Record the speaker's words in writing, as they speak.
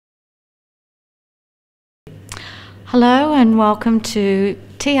Hello and welcome to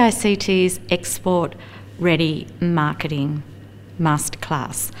TICT's Export Ready Marketing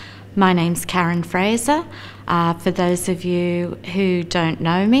Masterclass. My name's Fraser. For those of you who don't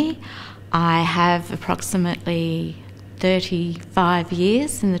know me, I have approximately 35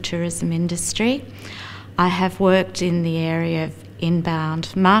 years in the tourism industry. I have worked in the area of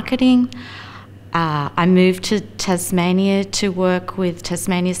inbound marketing. I moved to Tasmania to work with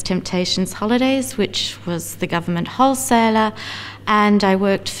Tasmania's Temptations Holidays, which was the government wholesaler, and I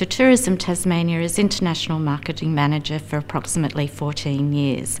worked for Tourism Tasmania as International Marketing Manager for approximately 14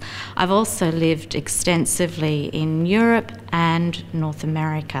 years. I've also lived extensively in Europe and North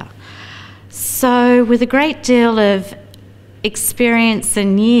America. So with a great deal of experience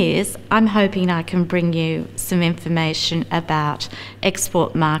and years, I'm hoping I can bring you some information about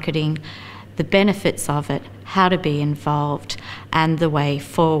export marketing, the benefits of it, how to be involved, and the way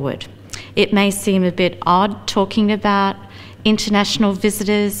forward. It may seem a bit odd talking about international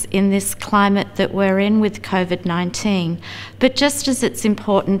visitors in this climate that we're in with COVID-19, but just as it's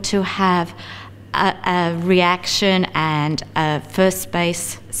important to have a reaction and a first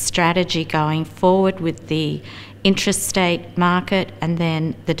base strategy going forward with the intrastate market and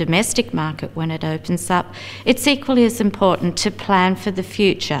then the domestic market when it opens up, it's equally as important to plan for the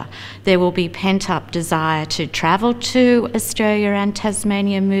future. There will be pent-up desire to travel to Australia and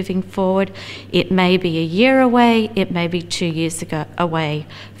Tasmania moving forward. It may be a year away, it may be 2 years away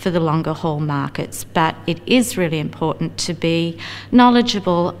for the longer haul markets, but it is really important to be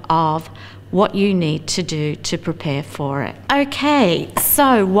knowledgeable of what you need to do to prepare for it. Okay,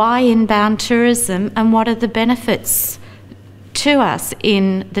 so why inbound tourism and what are the benefits to us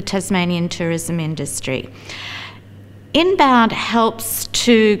in the Tasmanian tourism industry? Inbound helps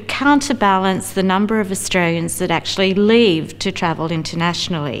to counterbalance the number of Australians that actually leave to travel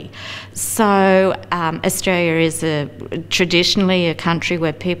internationally. So Australia is traditionally a country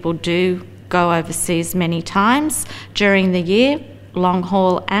where people do go overseas many times during the year, long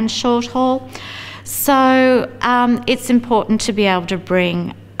haul and short haul. So it's important to be able to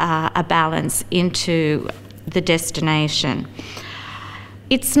bring a balance into the destination.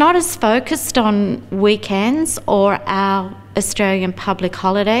 It's not as focused on weekends or our Australian public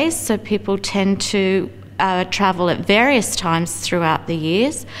holidays, so people tend to travel at various times throughout the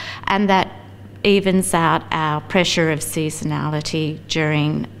years, and that evens out our pressure of seasonality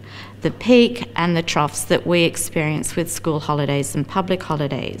during the peak and the troughs that we experience with school holidays and public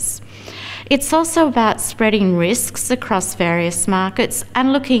holidays. It's also about spreading risks across various markets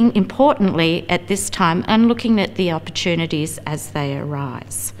and looking importantly at this time and looking at the opportunities as they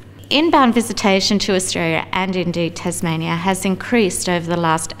arise. Inbound visitation to Australia and indeed Tasmania has increased over the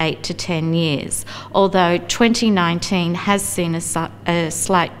last 8 to 10 years, although 2019 has seen a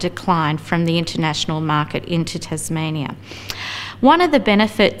slight decline from the international market into Tasmania. One of the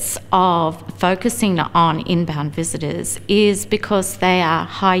benefits of focusing on inbound visitors is because they are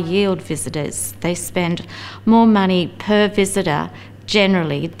high-yield visitors. They spend more money per visitor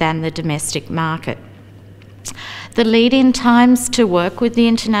generally than the domestic market. The lead-in times to work with the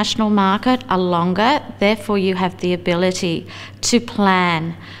international market are longer, therefore you have the ability to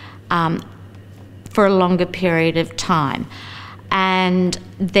plan for a longer period of time. And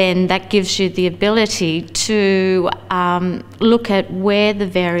then that gives you the ability to look at where the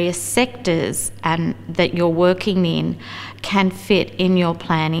various sectors that you're working in can fit in your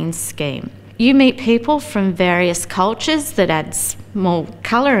planning scheme. You meet people from various cultures that adds more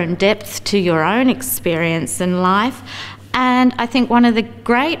colour and depth to your own experience in life. And I think one of the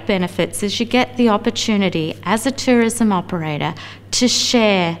great benefits is you get the opportunity as a tourism operator to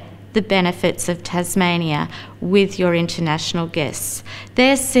share the benefits of Tasmania with your international guests.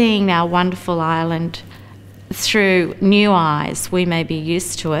 They're seeing our wonderful island through new eyes. We may be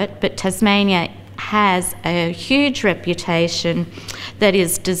used to it, but Tasmania has a huge reputation that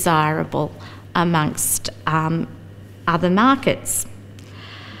is desirable amongst other markets.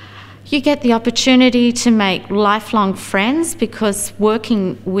 You get the opportunity to make lifelong friends because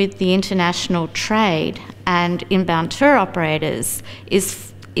working with the international trade and inbound tour operators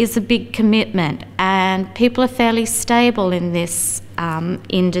is a big commitment, and people are fairly stable in this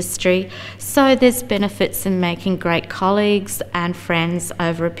industry, so there's benefits in making great colleagues and friends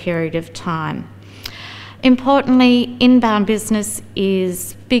over a period of time. Importantly, inbound business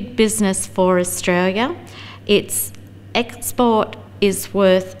is big business for Australia. Its export is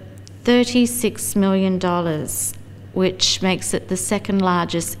worth $36 million, which makes it the second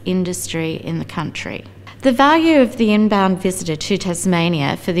largest industry in the country. The value of the inbound visitor to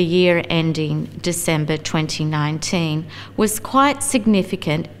Tasmania for the year ending December 2019 was quite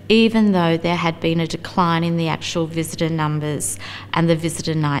significant, even though there had been a decline in the actual visitor numbers and the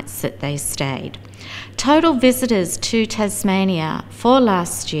visitor nights that they stayed. Total visitors to Tasmania for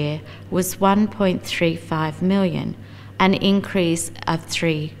last year was 1.35 million, an increase of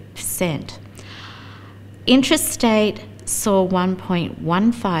 3%. Interstate saw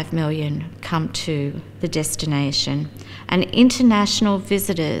 1.15 million come to the destination, and international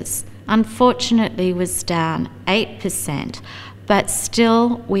visitors unfortunately was down 8%, but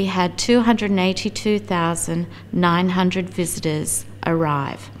still we had 282,900 visitors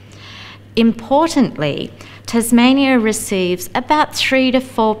arrive. Importantly, Tasmania receives about 3 to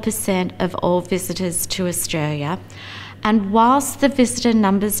 4% of all visitors to Australia, and whilst the visitor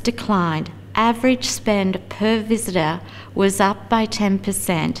numbers declined, average spend per visitor was up by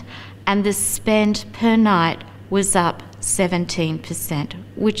 10%, and the spend per night was up 17%,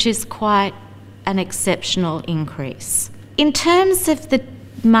 which is quite an exceptional increase. In terms of the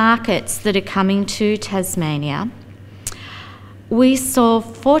markets that are coming to Tasmania, we saw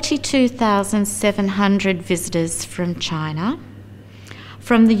 42,700 visitors from China.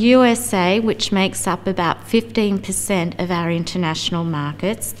 From the USA, which makes up about 15% of our international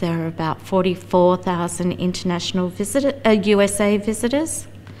markets, there are about 44,000 USA visitors.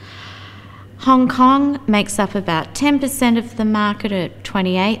 Hong Kong makes up about 10% of the market at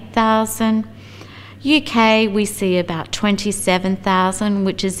 28,000. UK, we see about 27,000,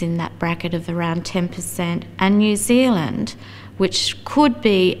 which is in that bracket of around 10%. And New Zealand, which could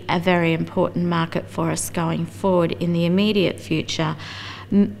be a very important market for us going forward in the immediate future,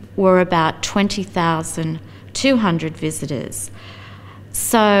 were about 20,200 visitors.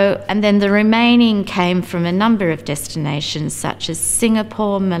 So, and then the remaining came from a number of destinations such as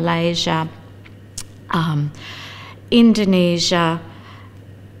Singapore, Malaysia, Indonesia,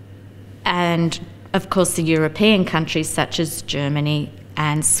 and of course the European countries such as Germany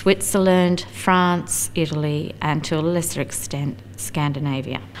and Switzerland, France, Italy, and to a lesser extent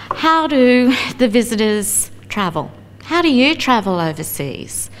Scandinavia. How do the visitors travel? How do you travel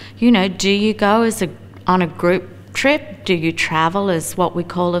overseas? You know, do you go on a group trip? Do you travel as what we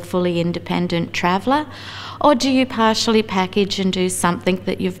call a fully independent traveller? Or do you partially package and do something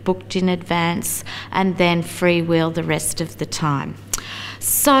that you've booked in advance and then freewheel the rest of the time?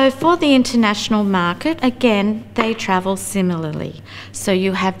 So for the international market, again, they travel similarly. So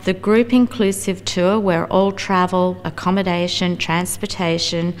you have the group inclusive tour where all travel, accommodation,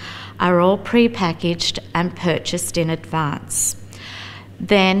 transportation are all pre-packaged and purchased in advance.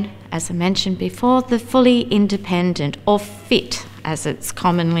 Then, as I mentioned before, the fully independent, or FIT as it's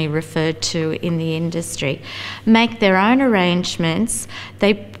commonly referred to in the industry, make their own arrangements.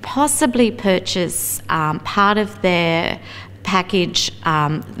 They possibly purchase part of their package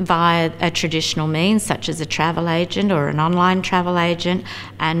via a traditional means such as a travel agent or an online travel agent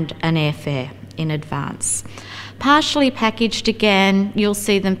and an airfare in advance. Partially packaged again, you'll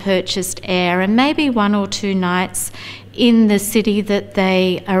see them purchased air and maybe 1 or 2 nights in the city that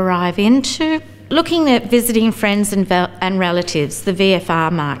they arrive into. Looking at visiting friends and relatives, the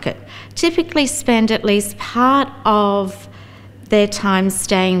VFR market, typically spend at least part of their time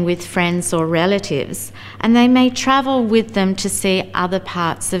staying with friends or relatives, and they may travel with them to see other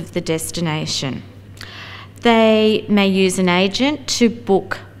parts of the destination. They may use an agent to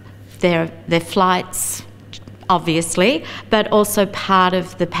book their flights, obviously, but also part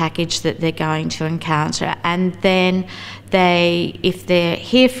of the package that they're going to encounter. And then if they're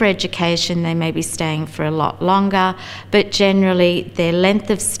here for education, they may be staying for a lot longer, but generally their length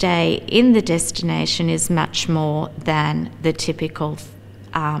of stay in the destination is much more than the typical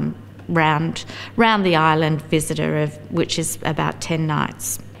round the island visitor, which is about 10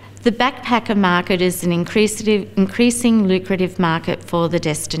 nights. The backpacker market is an increasing lucrative market for the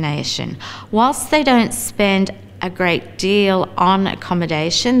destination. Whilst they don't spend a great deal on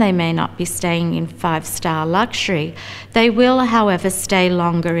accommodation, they may not be staying in 5-star luxury, they will, however, stay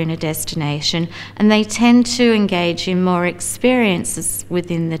longer in a destination, and they tend to engage in more experiences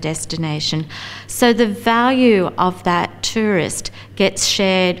within the destination. So the value of that tourist gets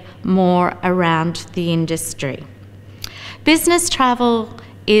shared more around the industry. Business travel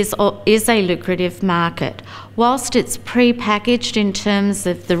is a lucrative market. Whilst it's pre-packaged in terms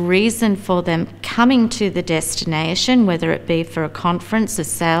of the reason for them coming to the destination, whether it be for a conference, a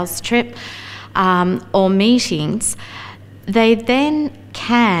sales trip, or meetings, they then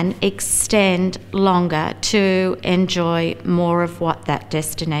can extend longer to enjoy more of what that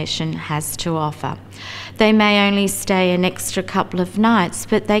destination has to offer. They may only stay an extra couple of nights,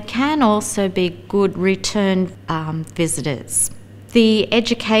 but they can also be good return visitors. The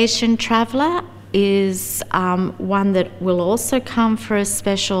education traveller is one that will also come for a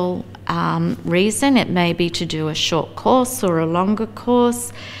special reason. It may be to do a short course or a longer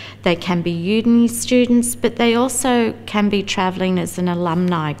course. They can be uni students, but they also can be travelling as an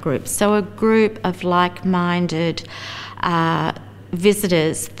alumni group, so a group of like-minded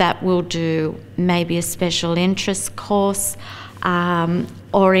visitors that will do maybe a special interest course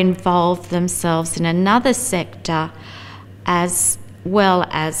or involve themselves in another sector as well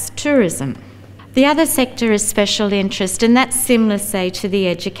as tourism. The other sector is special interest, and that's similar, say, to the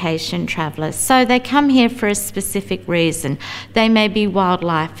education travellers. So they come here for a specific reason. They may be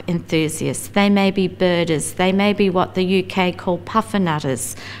wildlife enthusiasts, they may be birders, they may be what the UK call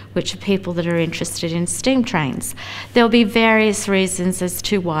puffernutters, which are people that are interested in steam trains. There'll be various reasons as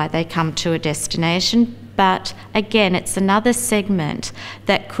to why they come to a destination, but again, it's another segment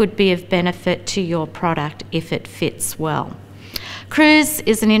that could be of benefit to your product if it fits well. Cruise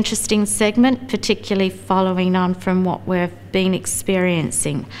is an interesting segment, particularly following on from what we've been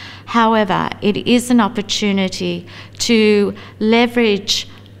experiencing. However, it is an opportunity to leverage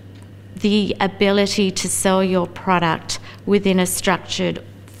the ability to sell your product within a structured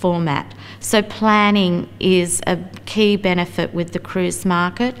format. So planning is a key benefit with the cruise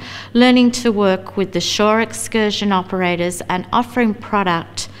market, learning to work with the shore excursion operators and offering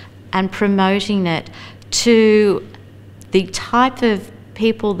product and promoting it to the type of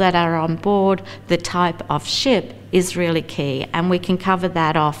people that are on board, the type of ship is really key, and we can cover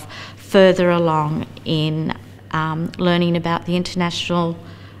that off further along in learning about the international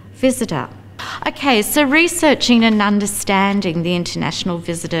visitor. Okay, so researching and understanding the international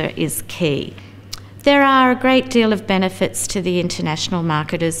visitor is key. There are a great deal of benefits to the international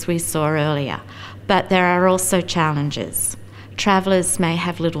market, as we saw earlier, but there are also challenges. Travellers may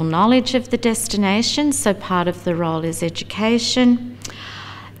have little knowledge of the destination, so part of the role is education.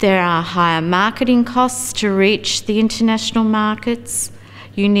 There are higher marketing costs to reach the international markets.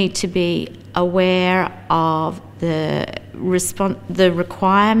 You need to be aware of the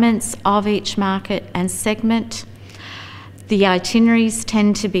requirements of each market and segment. The itineraries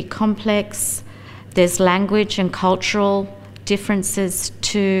tend to be complex. There's language and cultural differences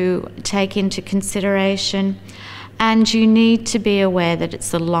to take into consideration. And you need to be aware that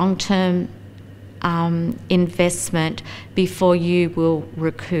it's a long-term investment before you will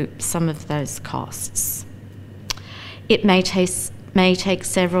recoup some of those costs. It may take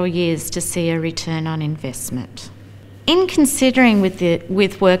several years to see a return on investment. In considering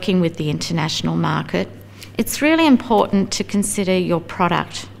with working with the international market, it's really important to consider your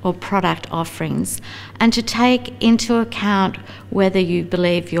product or product offerings and to take into account whether you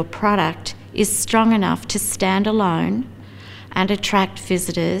believe your product is strong enough to stand alone and attract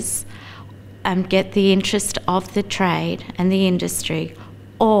visitors and get the interest of the trade and the industry,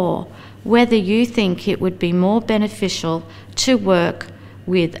 or whether you think it would be more beneficial to work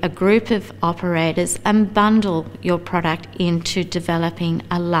with a group of operators and bundle your product into developing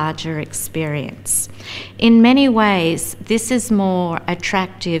a larger experience. In many ways, this is more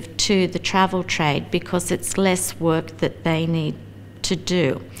attractive to the travel trade because it's less work that they need to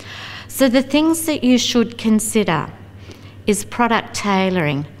do. So the things that you should consider is product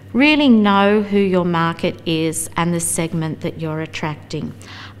tailoring. Really know who your market is and the segment that you're attracting.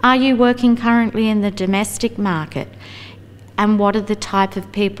 Are you working currently in the domestic market? And what are the type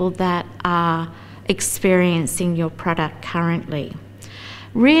of people that are experiencing your product currently?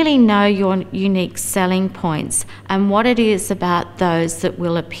 Really know your unique selling points and what it is about those that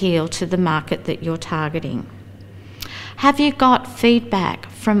will appeal to the market that you're targeting. Have you got feedback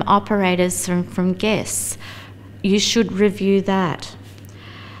from operators and from guests? You should review that.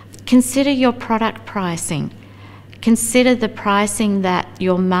 Consider your product pricing. Consider the pricing that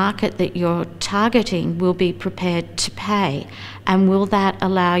your market that you're targeting will be prepared to pay, and will that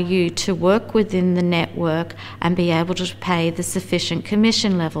allow you to work within the network and be able to pay the sufficient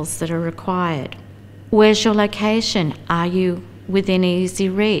commission levels that are required. Where's your location? Are you within easy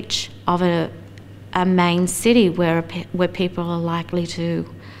reach of a main city where people are likely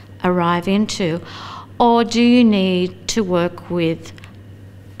to arrive into? Or do you need to work with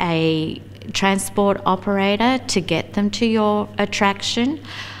a transport operator to get them to your attraction?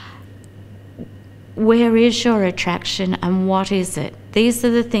 Where is your attraction and what is it? These are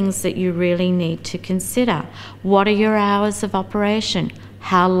the things that you really need to consider. What are your hours of operation?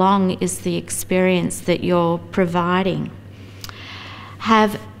 How long is the experience that you're providing?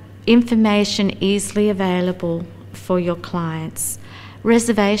 Have information easily available for your clients.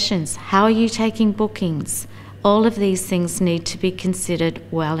 Reservations, how are you taking bookings? All of these things need to be considered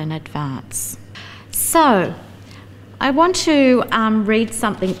well in advance. So, I want to read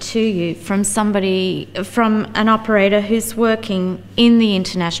something to you from an operator who's working in the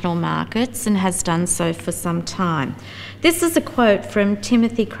international markets and has done so for some time. This is a quote from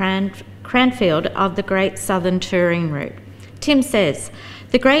Timothy Cranfield of the Great Southern Touring Route. Tim says,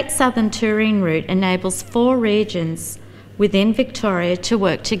 "The Great Southern Touring Route enables 4 regions within Victoria to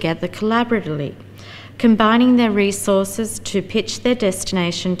work together collaboratively, combining their resources to pitch their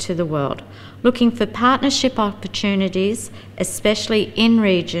destination to the world. Looking for partnership opportunities, especially in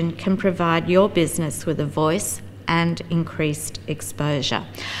region, can provide your business with a voice and increased exposure."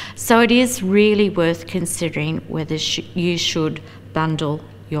 So it is really worth considering whether you should bundle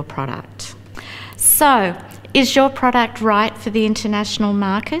your product. So, is your product right for the international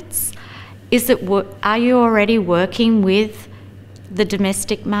markets? Are you already working with the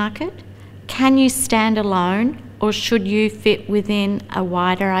domestic market? Can you stand alone, or should you fit within a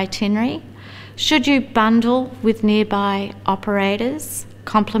wider itinerary? Should you bundle with nearby operators,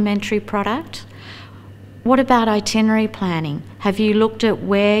 complementary product? What about itinerary planning? Have you looked at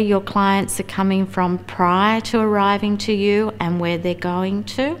where your clients are coming from prior to arriving to you and where they're going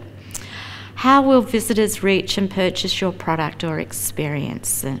to? How will visitors reach and purchase your product or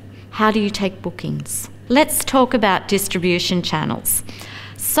experience? How do you take bookings? Let's talk about distribution channels.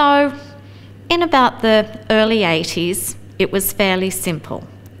 So, in about the early 80s, it was fairly simple.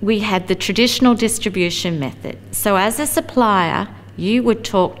 We had the traditional distribution method. So as a supplier, you would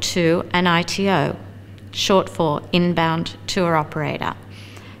talk to an ITO, short for inbound tour operator,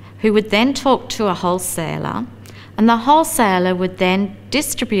 who would then talk to a wholesaler, and the wholesaler would then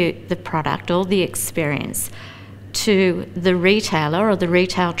distribute the product or the experience to the retailer or the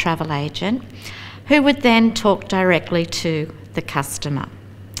retail travel agent, who would then talk directly to the customer.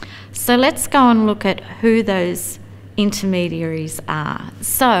 So let's go and look at who those intermediaries are.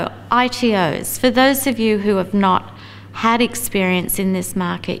 So, ITOs, for those of you who have not had experience in this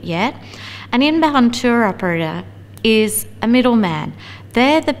market yet, an inbound tour operator is a middleman.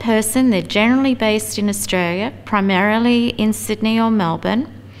 They're the person, they're generally based in Australia, primarily in Sydney or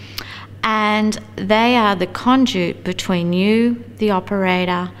Melbourne, and they are the conduit between you, the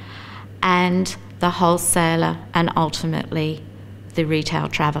operator, and the wholesaler, and ultimately the retail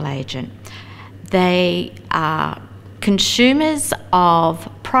travel agent. They are consumers of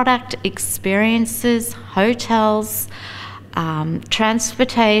product experiences, hotels,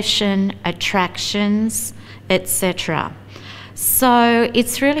 transportation, attractions, etc. So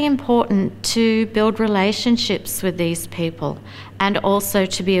it's really important to build relationships with these people and also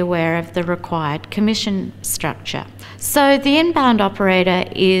to be aware of the required commission structure. So the inbound operator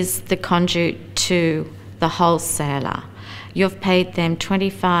is the conduit to the wholesaler. You've paid them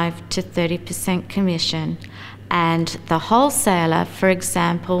 25 to 30% commission, and the wholesaler, for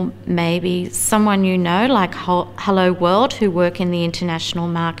example, maybe someone you know like Hello World, who work in the international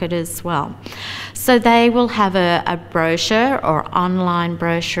market as well. So they will have a brochure or online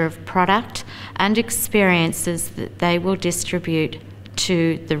brochure of product and experiences that they will distribute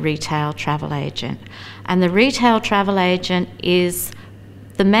to the retail travel agent. And the retail travel agent is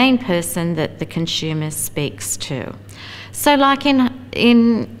the main person that the consumer speaks to. So like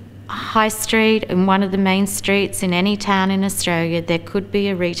in High Street, in one of the main streets in any town in Australia, there could be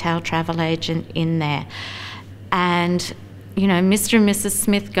a retail travel agent in there. And, you know, Mr. and Mrs.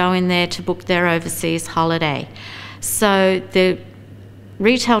 Smith go in there to book their overseas holiday. So the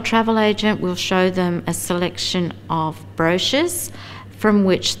retail travel agent will show them a selection of brochures from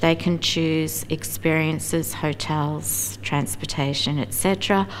which they can choose experiences, hotels, transportation,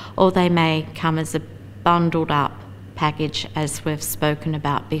 etc. Or they may come as a bundled up package, as we've spoken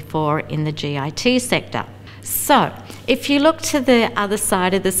about before in the GIT sector. So, if you look to the other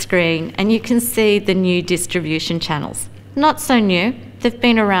side of the screen and you can see the new distribution channels. Not so new, they've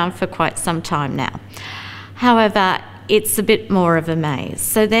been around for quite some time now. However, it's a bit more of a maze.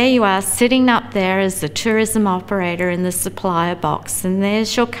 So there you are, sitting up there as a tourism operator in the supplier box, and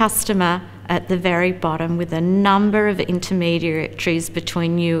there's your customer at the very bottom with a number of intermediaries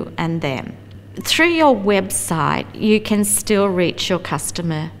between you and them. Through your website, you can still reach your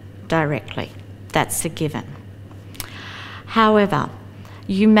customer directly. That's a given. However,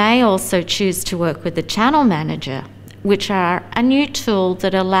 you may also choose to work with a channel manager, which are a new tool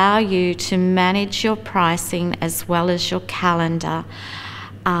that allow you to manage your pricing as well as your calendar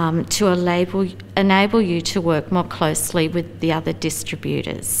to enable you to work more closely with the other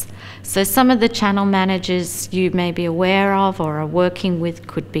distributors. So some of the channel managers you may be aware of or are working with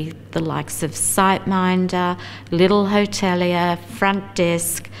could be the likes of SiteMinder, Little Hotelier, Front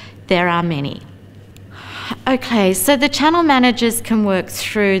Desk. There are many. Okay, so the channel managers can work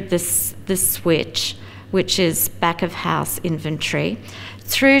through the switch, which is back of house inventory,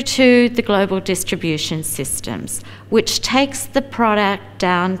 through to the global distribution systems, which takes the product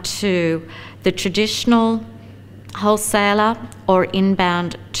down to the traditional wholesaler or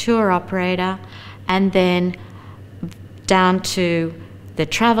inbound tour operator, and then down to the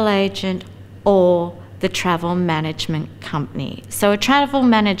travel agent or the travel management company. So a travel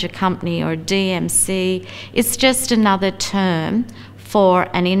manager company, or DMC, is just another term for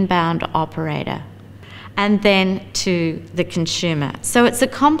an inbound operator, and then to the consumer. So it's a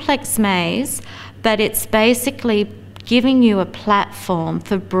complex maze, but it's basically giving you a platform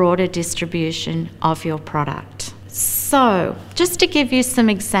for broader distribution of your product. So just to give you some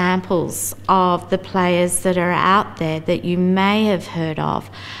examples of the players that are out there that you may have heard of,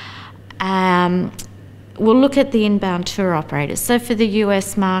 we'll look at the inbound tour operators. So for the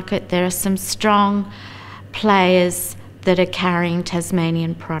US market, there are some strong players that are carrying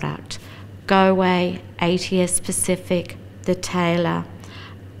Tasmanian product. Goway, ATS Pacific, The Taylor,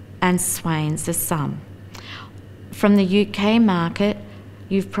 and Swains are some. From the UK market,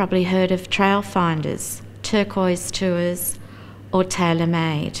 you've probably heard of Trailfinders, Turquoise Tours, or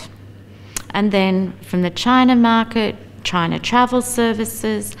TaylorMade. And then from the China market, China Travel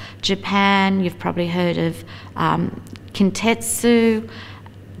Services, Japan, you've probably heard of Kintetsu,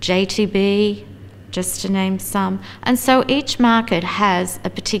 JTB, just to name some. And so each market has a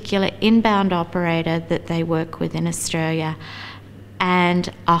particular inbound operator that they work with in Australia, and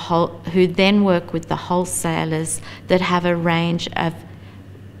who then work with the wholesalers that have a range of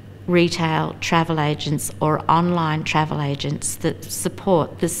retail travel agents or online travel agents that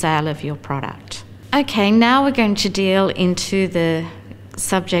support the sale of your product. Okay, now we're going to deal into the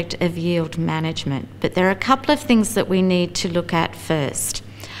subject of yield management, but there are a couple of things that we need to look at first.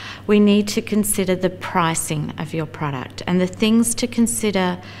 We need to consider the pricing of your product, and the things to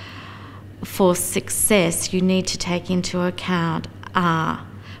consider for success you need to take into account are: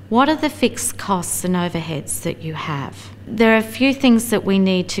 what are the fixed costs and overheads that you have? There are a few things that we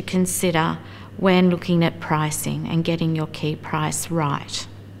need to consider when looking at pricing and getting your key price right.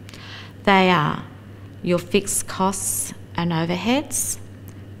 They are your fixed costs and overheads,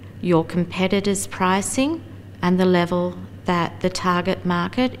 your competitors' pricing, and the level that the target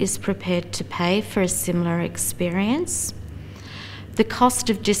market is prepared to pay for a similar experience, the cost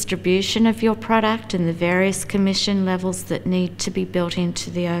of distribution of your product and the various commission levels that need to be built into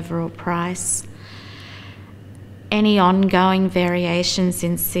the overall price, any ongoing variations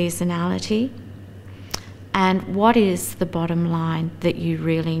in seasonality, and what is the bottom line that you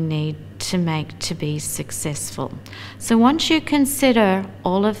really need to make to be successful. So once you consider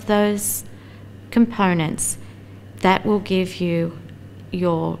all of those components, that will give you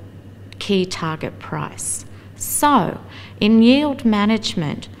your key target price. So in yield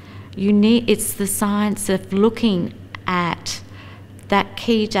management, it's the science of looking at that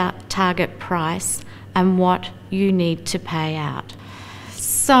key target price and what you need to pay out.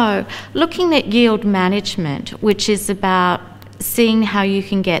 So looking at yield management, which is about seeing how you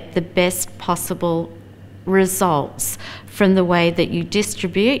can get the best possible results from the way that you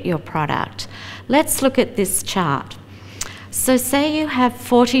distribute your product, let's look at this chart. So say you have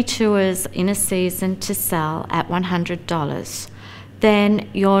 40 tours in a season to sell at $100, then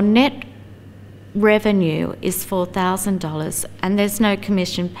your net revenue is $4,000 and there's no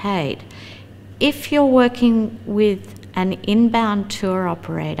commission paid. If you're working with an inbound tour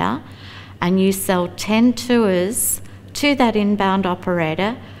operator and you sell 10 tours to that inbound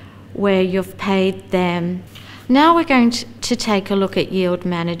operator where you've paid them. Now we're going to take a look at yield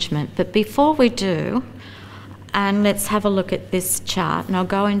management, but before we do, and let's have a look at this chart, and I'll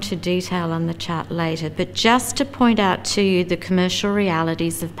go into detail on the chart later, but just to point out to you the commercial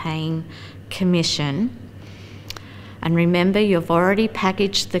realities of paying commission. And remember, you've already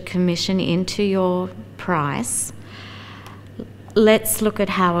packaged the commission into your price. Let's look at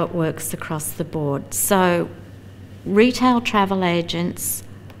how it works across the board. So retail travel agents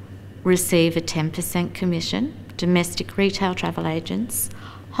receive a 10% commission, domestic retail travel agents.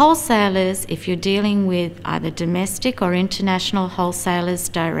 Wholesalers, if you're dealing with either domestic or international wholesalers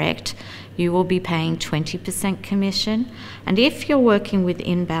direct, you will be paying 20% commission. And if you're working with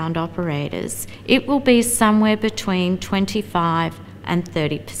inbound operators, it will be somewhere between 25 and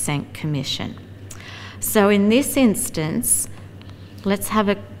 30% commission. So in this instance, Let's have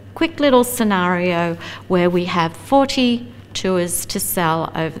a quick little scenario where we have 40 tours to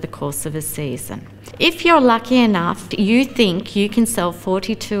sell over the course of a season. If you're lucky enough, you think you can sell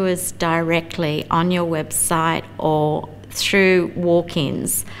 40 tours directly on your website or through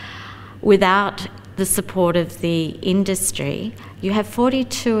walk-ins without the support of the industry, you have 40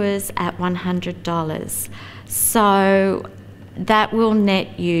 tours at $100. So that will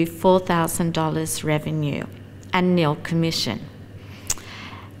net you $4,000 revenue and nil commission.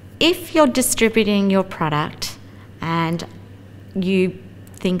 If you're distributing your product and you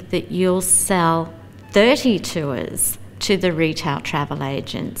think that you'll sell 30 tours to the retail travel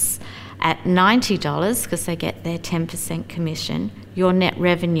agents at $90 because they get their 10% commission, your net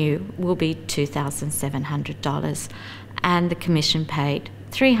revenue will be $2,700 and the commission paid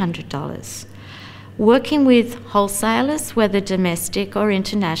 $300. Working with wholesalers, whether domestic or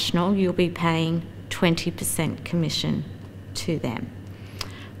international, you'll be paying 20% commission to them,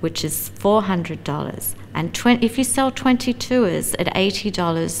 which is $400. And if you sell 20 tours at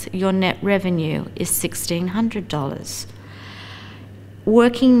 $80, your net revenue is $1,600.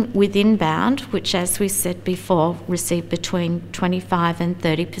 Working with inbound, which as we said before, receive between 25 and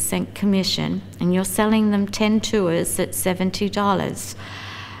 30% commission, and you're selling them 10 tours at $70,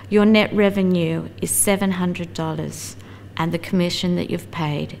 your net revenue is $700, and the commission that you've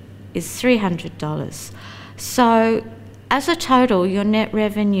paid is $300. So as a total, your net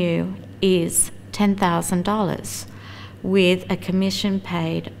revenue is $10,000 with a commission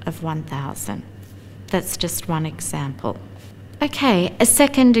paid of $1,000. That's just one example. Okay, a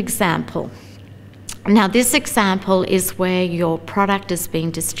second example. Now this example is where your product is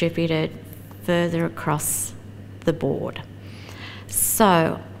being distributed further across the board.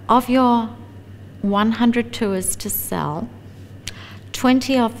 So of your 100 tours to sell,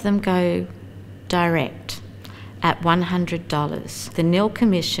 20 of them go direct at $100, the nil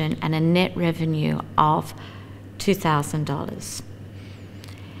commission and a net revenue of $2,000.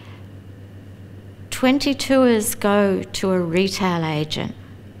 20 tours go to a retail agent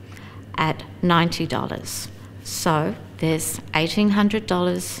at $90. So there's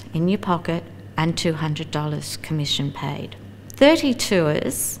 $1,800 in your pocket and $200 commission paid. 30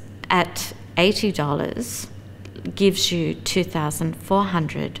 tours at $80 gives you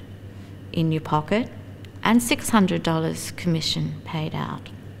 $2,400 in your pocket and $600 commission paid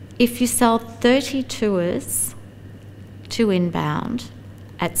out. If you sell 30 tours to inbound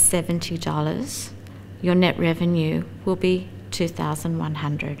at $70, your net revenue will be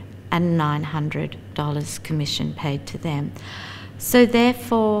 $2,100 and $900 commission paid to them. So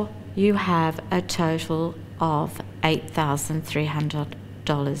therefore, you have a total of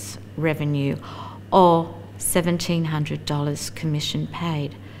 $8,300 revenue or $1,700 commission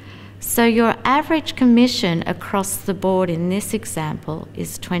paid. So your average commission across the board in this example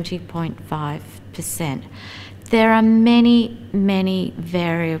is 20.5%. There are many, many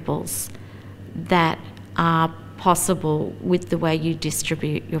variables that are possible with the way you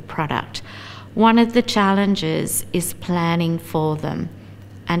distribute your product. One of the challenges is planning for them.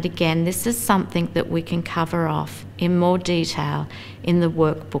 And again, this is something that we can cover off in more detail in the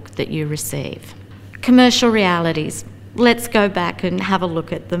workbook that you receive. Commercial realities. Let's go back and have a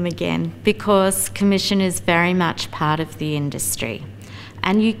look at them again, because commission is very much part of the industry.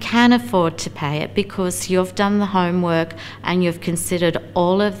 And you can afford to pay it because you've done the homework and you've considered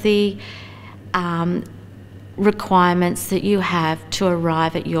all of the requirements that you have to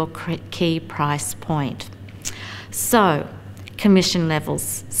arrive at your key price point. So, commission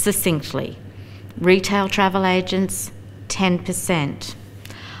levels, succinctly. Retail travel agents, 10%.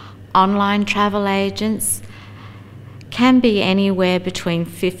 Online travel agents can be anywhere between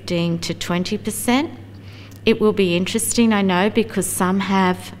 15 to 20%. It will be interesting, I know, because some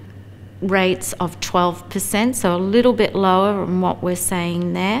have rates of 12%, so a little bit lower than what we're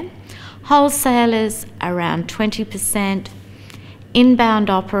saying there. Wholesalers around 20%, inbound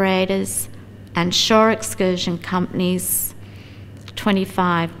operators and shore excursion companies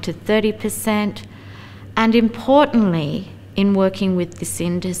 25 to 30%, and importantly, in working with this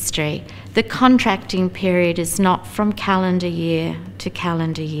industry, the contracting period is not from calendar year to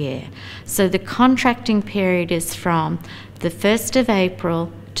calendar year. So the contracting period is from the 1st of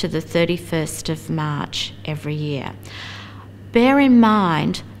April to the 31st of March every year. Bear in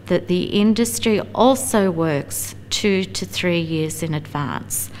mind that the industry also works 2 to 3 years in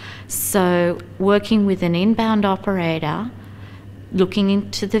advance. So working with an inbound operator, looking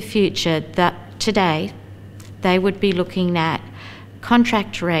into the future, that today they would be looking at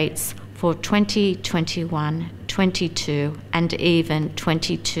contract rates for 2021, 22 and even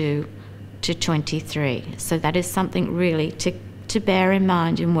 22 to 23. So that is something really to to bear in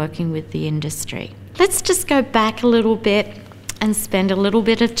mind in working with the industry. Let's just go back a little bit and spend a little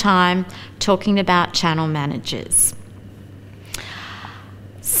bit of time talking about channel managers.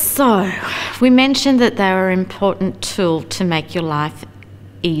 So, we mentioned that they are an important tool to make your life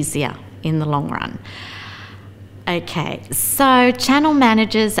easier in the long run. Okay, so channel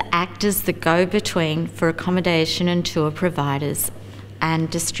managers act as the go-between for accommodation and tour providers and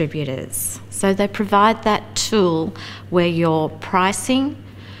distributors. So they provide that tool where your pricing,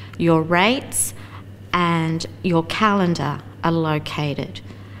 your rates, and your calendar are located.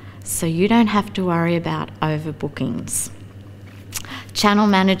 So you don't have to worry about overbookings. Channel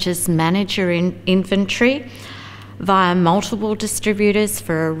managers manage your inventory via multiple distributors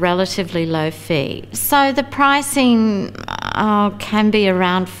for a relatively low fee. So the pricing can be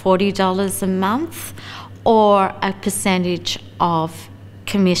around $40 a month or a percentage of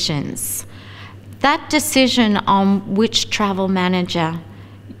commissions. That decision on which travel manager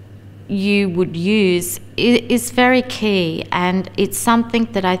you would use is very key, and it's something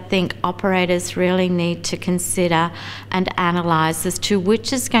that I think operators really need to consider and analyse as to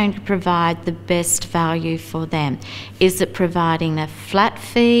which is going to provide the best value for them. Is it providing a flat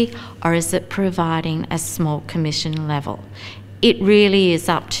fee or is it providing a small commission level? It really is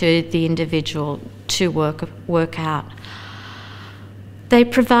up to the individual to work out. They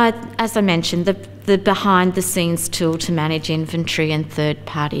provide, as I mentioned, the behind-the-scenes tool to manage inventory and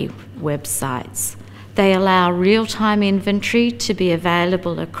third-party websites. They allow real-time inventory to be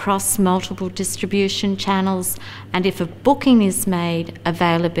available across multiple distribution channels, and if a booking is made,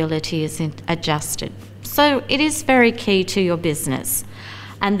 availability is adjusted. So it is very key to your business,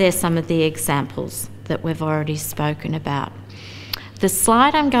 and there's some of the examples that we've already spoken about. The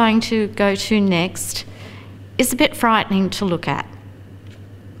slide I'm going to go to next is a bit frightening to look at.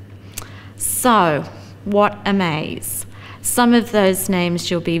 So, what amaze? Some of those names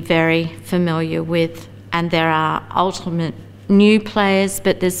you'll be very familiar with, and there are ultimate new players,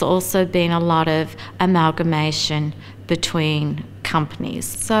 but there's also been a lot of amalgamation between companies.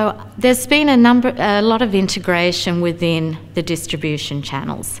 So there's been a lot of integration within the distribution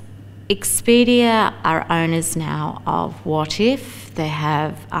channels. Expedia are owners now of What If. They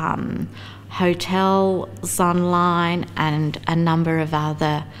have hotels online and a number of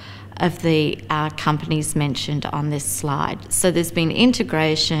other of the companies mentioned on this slide. So there's been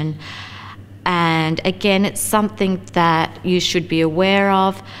integration, and again, it's something that you should be aware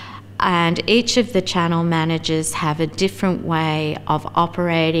of, and each of the channel managers have a different way of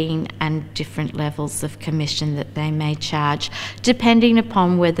operating and different levels of commission that they may charge, depending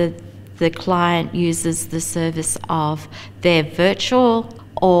upon whether the client uses the service of their virtual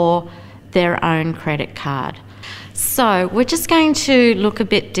or their own credit card. So we're just going to look a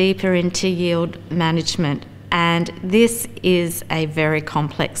bit deeper into yield management, and this is a very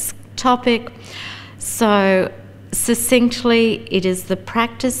complex topic. So succinctly, it is the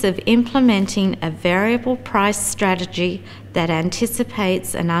practice of implementing a variable price strategy that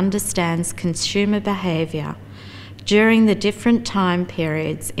anticipates and understands consumer behaviour during the different time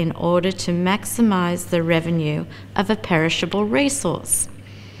periods in order to maximise the revenue of a perishable resource.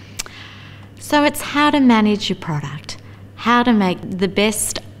 So it's how to manage your product, how to make the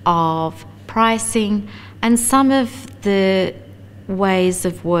best of pricing, and some of the ways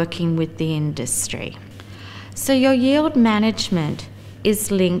of working with the industry. So your yield management is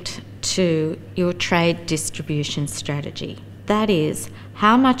linked to your trade distribution strategy. That is,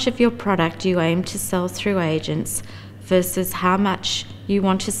 how much of your product you aim to sell through agents versus how much you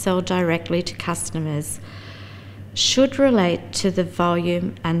want to sell directly to customers should relate to the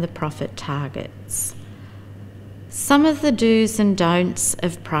volume and the profit targets. Some of the do's and don'ts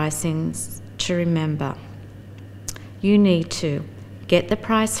of pricing to remember. You need to get the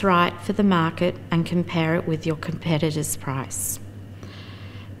price right for the market and compare it with your competitor's price.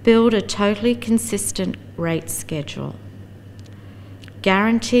 Build a totally consistent rate schedule.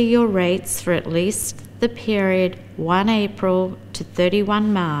 Guarantee your rates for at least the period 1 April to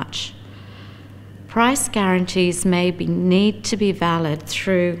 31 March. Price guarantees may need to be valid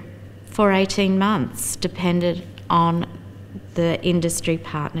for 18 months, dependent on the industry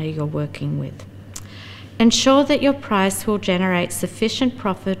partner you're working with. Ensure that your price will generate sufficient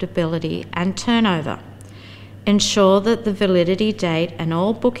profitability and turnover. Ensure that the validity date and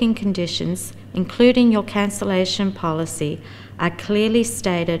all booking conditions, including your cancellation policy, are clearly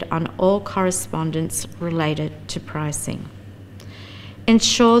stated on all correspondence related to pricing.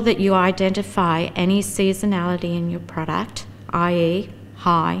 Ensure that you identify any seasonality in your product, i.e.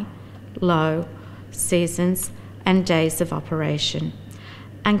 high, low, seasons and days of operation,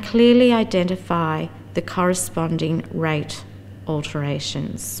 and clearly identify the corresponding rate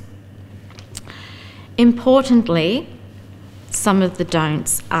alterations. Importantly, some of the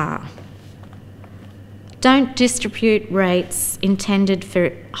don'ts are: don't distribute rates intended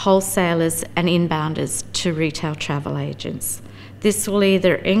for wholesalers and inbounders to retail travel agents. This will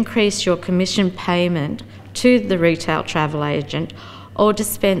either increase your commission payment to the retail travel agent or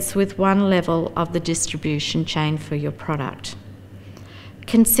dispense with one level of the distribution chain for your product.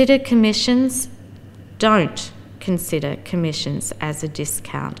 Consider commissions. Don't consider commissions as a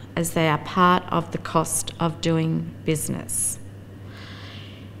discount, as they are part of the cost of doing business.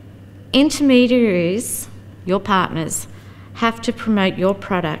 Intermediaries, your partners, have to promote your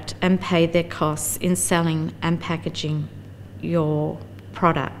product and pay their costs in selling and packaging your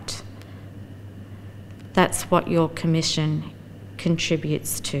product. That's what your commission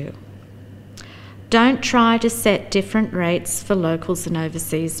contributes to. Don't try to set different rates for locals and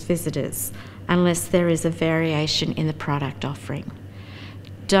overseas visitors unless there is a variation in the product offering.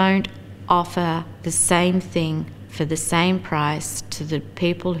 Don't offer the same thing for the same price to the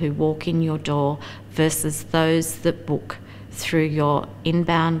people who walk in your door versus those that book through your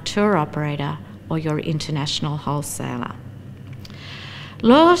inbound tour operator or your international wholesaler.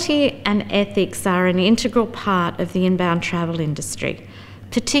 Loyalty and ethics are an integral part of the inbound travel industry,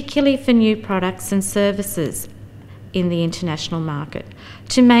 particularly for new products and services in the international market.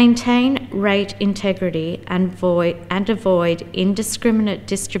 To maintain rate integrity and avoid indiscriminate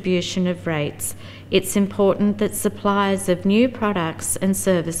distribution of rates, it's important that suppliers of new products and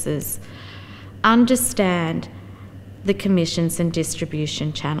services understand the commissions and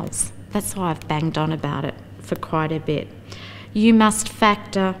distribution channels. That's why I've banged on about it for quite a bit. You must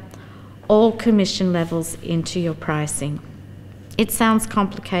factor all commission levels into your pricing. It sounds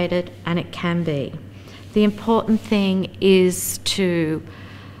complicated, and it can be. The important thing is to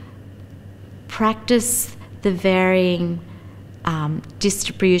practice the varying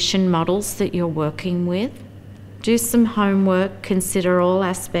distribution models that you're working with. Do some homework, consider all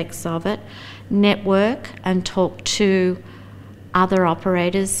aspects of it, network and talk to other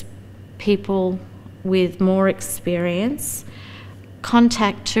operators, people with more experience.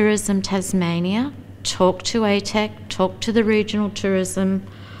 Contact Tourism Tasmania, talk to ATEC, talk to the regional tourism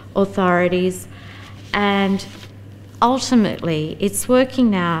authorities, and ultimately it's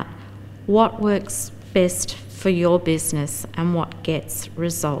working out what works best for your business and what gets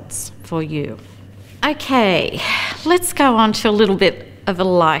results for you. Okay, let's go on to a little bit of a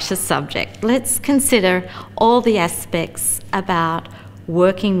lighter subject. Let's consider all the aspects about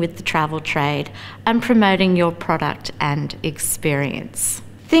working with the travel trade and promoting your product and experience.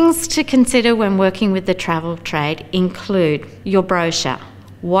 Things to consider when working with the travel trade include your brochure,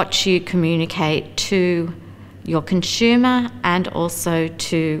 what you communicate to your consumer and also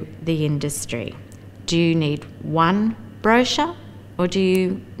to the industry. Do you need one brochure or do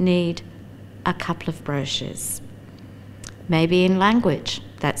you need a couple of brochures? Maybe in language,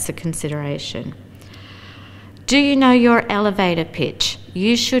 that's a consideration. Do you know your elevator pitch?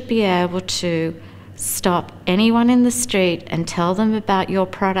 You should be able to stop anyone in the street and tell them about your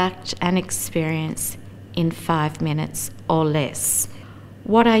product and experience in 5 minutes or less.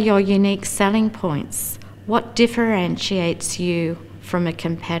 What are your unique selling points? What differentiates you from a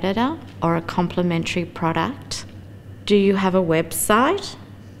competitor or a complementary product? Do you have a website?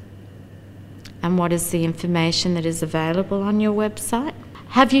 And what is the information that is available on your website?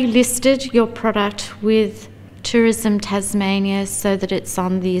 Have you listed your product with Tourism Tasmania so that it's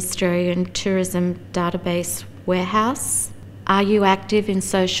on the Australian Tourism Database Warehouse? Are you active in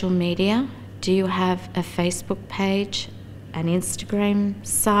social media? Do you have a Facebook page, an Instagram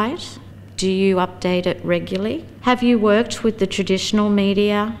site? Do you update it regularly? Have you worked with the traditional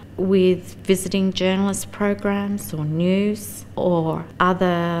media with visiting journalist programs or news or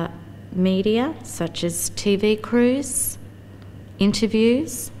other media such as TV crews,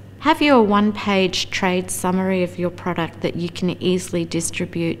 interviews? Have you a one-page trade summary of your product that you can easily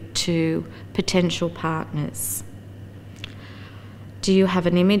distribute to potential partners? Do you have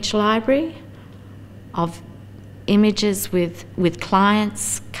an image library of images with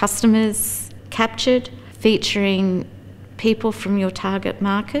clients, customers captured, featuring people from your target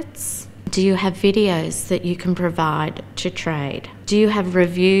markets? Do you have videos that you can provide to trade? Do you have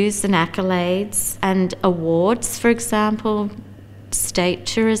reviews and accolades and awards, for example, state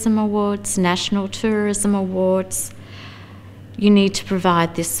tourism awards, national tourism awards? You need to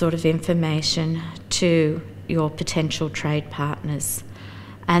provide this sort of information to your potential trade partners.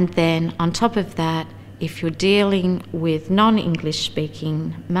 And then on top of that, if you're dealing with non-English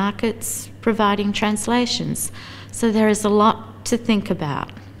speaking markets, providing translations. So there is a lot to think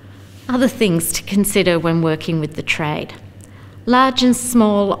about. Other things to consider when working with the trade. Large and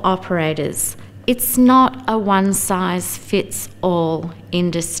small operators. It's not a one-size-fits-all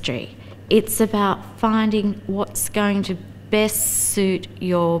industry. It's about finding what's going to best suit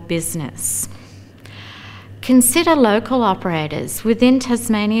your business. Consider local operators. Within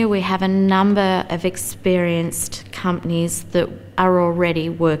Tasmania, we have a number of experienced companies that are already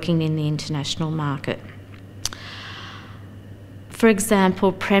working in the international market. For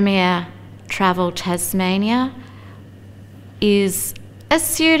example, Premier Travel Tasmania is a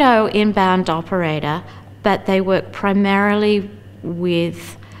pseudo inbound operator, but they work primarily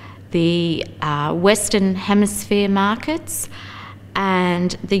with the Western Hemisphere markets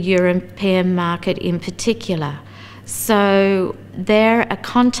and the European market in particular. So they're a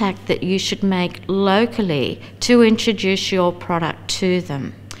contact that you should make locally to introduce your product to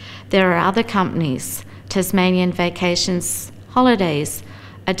them. There are other companies, Tasmanian Vacations Holidays,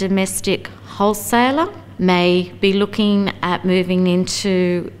 a domestic wholesaler, may be looking at moving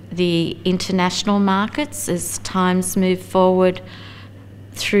into the international markets as times move forward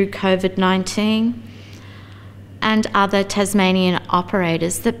through COVID-19, and other Tasmanian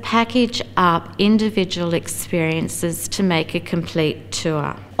operators that package up individual experiences to make a complete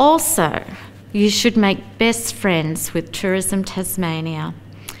tour. Also, you should make best friends with Tourism Tasmania,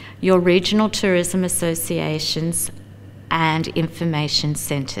 your regional tourism associations and information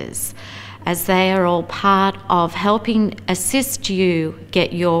centres, as they are all part of helping assist you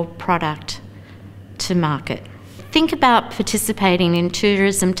get your product to market. Think about participating in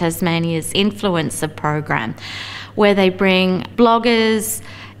Tourism Tasmania's influencer program, where they bring bloggers,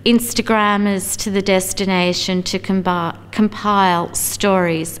 Instagrammers to the destination to compile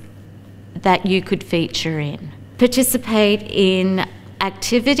stories that you could feature in. Participate in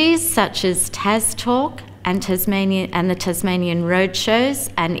activities such as Tas Talk and the Tasmanian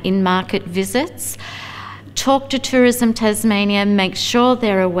roadshows and in-market visits. Talk to Tourism Tasmania, make sure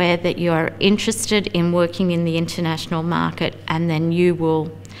they're aware that you are interested in working in the international market, and then you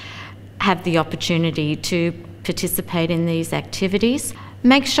will have the opportunity to participate in these activities.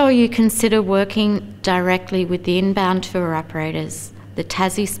 Make sure you consider working directly with the inbound tour operators, the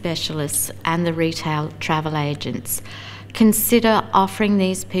Tassie specialists and the retail travel agents. Consider offering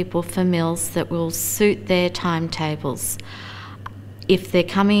these people for meals that will suit their timetables. If they're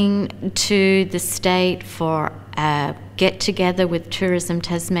coming to the state for a get-together with Tourism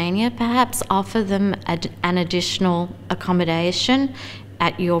Tasmania, perhaps offer them an additional accommodation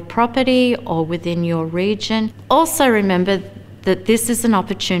at your property or within your region. Also remember that this is an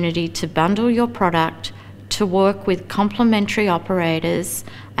opportunity to bundle your product, to work with complementary operators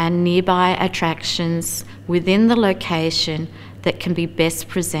and nearby attractions within the location that can be best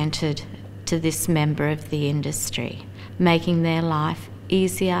presented to this member of the industry, making their life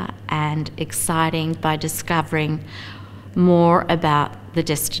easier and exciting by discovering more about the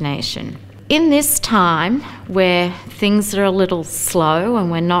destination. In this time where things are a little slow and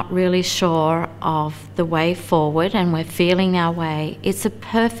we're not really sure of the way forward and we're feeling our way, it's a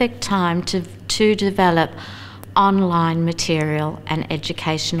perfect time to develop online material and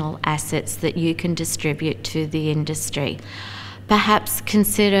educational assets that you can distribute to the industry. Perhaps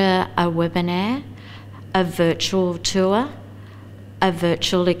consider a webinar, a virtual tour, a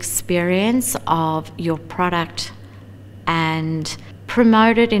virtual experience of your product, and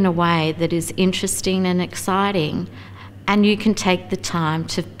promote it in a way that is interesting and exciting, and you can take the time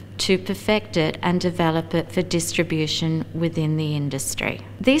to perfect it and develop it for distribution within the industry.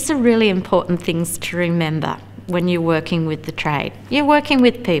 These are really important things to remember when you're working with the trade. You're working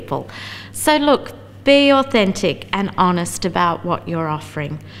with people. So look, be authentic and honest about what you're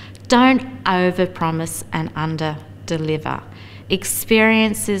offering. Don't overpromise and under-deliver.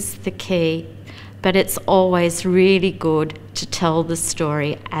 Experience is the key, but it's always really good to tell the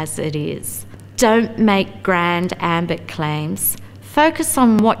story as it is. Don't make grand ambit claims. Focus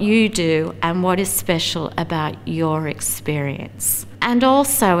on what you do and what is special about your experience. And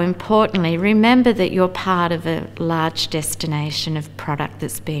also, importantly, remember that you're part of a large destination of product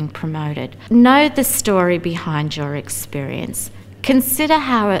that's being promoted. Know the story behind your experience. Consider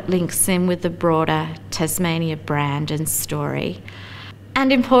how it links in with the broader Tasmania brand and story.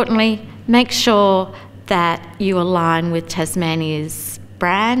 And importantly, make sure that you align with Tasmania's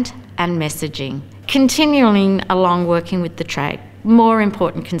brand and messaging. Continuing along working with the trade. More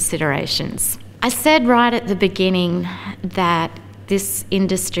important considerations. I said right at the beginning that this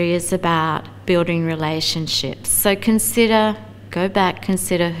industry is about building relationships. So go back,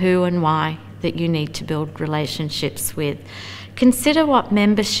 consider who and why that you need to build relationships with. Consider what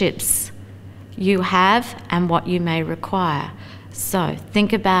memberships you have and what you may require. So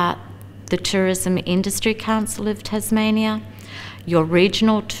think about the Tourism Industry Council of Tasmania, your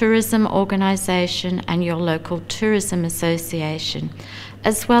regional tourism organisation and your local tourism association,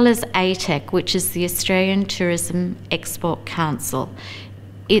 as well as ATEC, which is the Australian Tourism Export Council.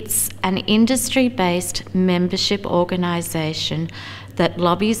 It's an industry-based membership organisation that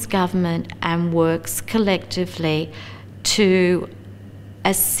lobbies government and works collectively to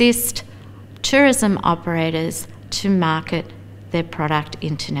assist tourism operators to market their product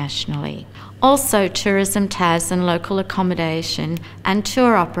internationally. Also, tourism TAS and local accommodation and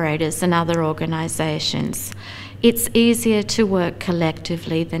tour operators and other organisations. It's easier to work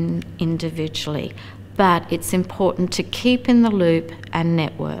collectively than individually, but it's important to keep in the loop and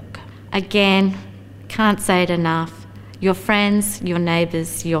network. Again, can't say it enough, your friends, your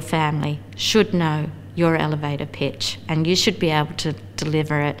neighbours, your family should know your elevator pitch, and you should be able to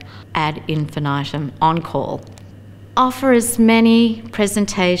deliver it ad infinitum on call. Offer as many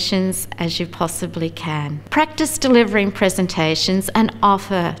presentations as you possibly can. Practice delivering presentations and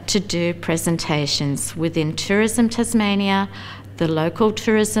offer to do presentations within Tourism Tasmania, the local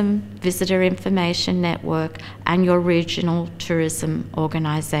tourism visitor information network, and your regional tourism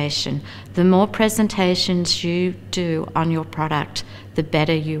organisation. The more presentations you do on your product, the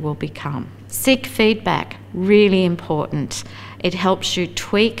better you will become. Seek feedback, really important. It helps you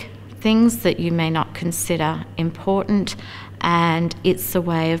tweak things that you may not consider important, and it's a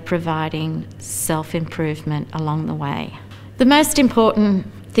way of providing self-improvement along the way. The most important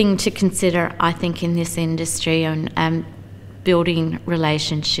thing to consider, I think, in this industry and building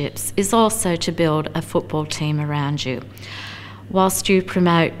relationships is also to build a football team around you. Whilst you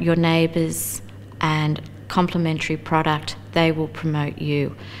promote your neighbours and complementary product, they will promote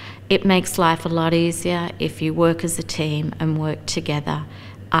you. It makes life a lot easier if you work as a team and work together.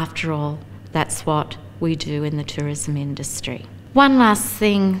 After all, that's what we do in the tourism industry. One last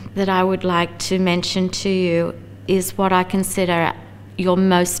thing that I would like to mention to you is what I consider your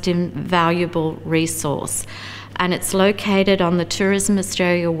most invaluable resource, and it's located on the Tourism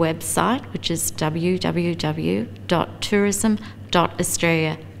Australia website, which is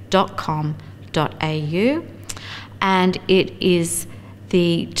www.tourism.australia.com.au, and it is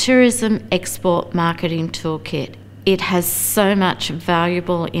the Tourism Export Marketing Toolkit. It has so much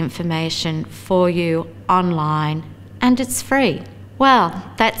valuable information for you online, and it's free. Well,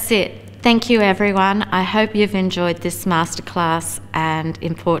 that's it. Thank you, everyone. I hope you've enjoyed this masterclass, and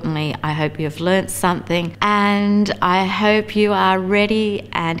importantly, I hope you've learnt something, and I hope you are ready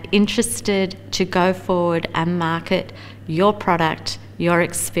and interested to go forward and market your product, your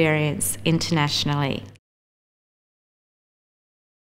experience internationally.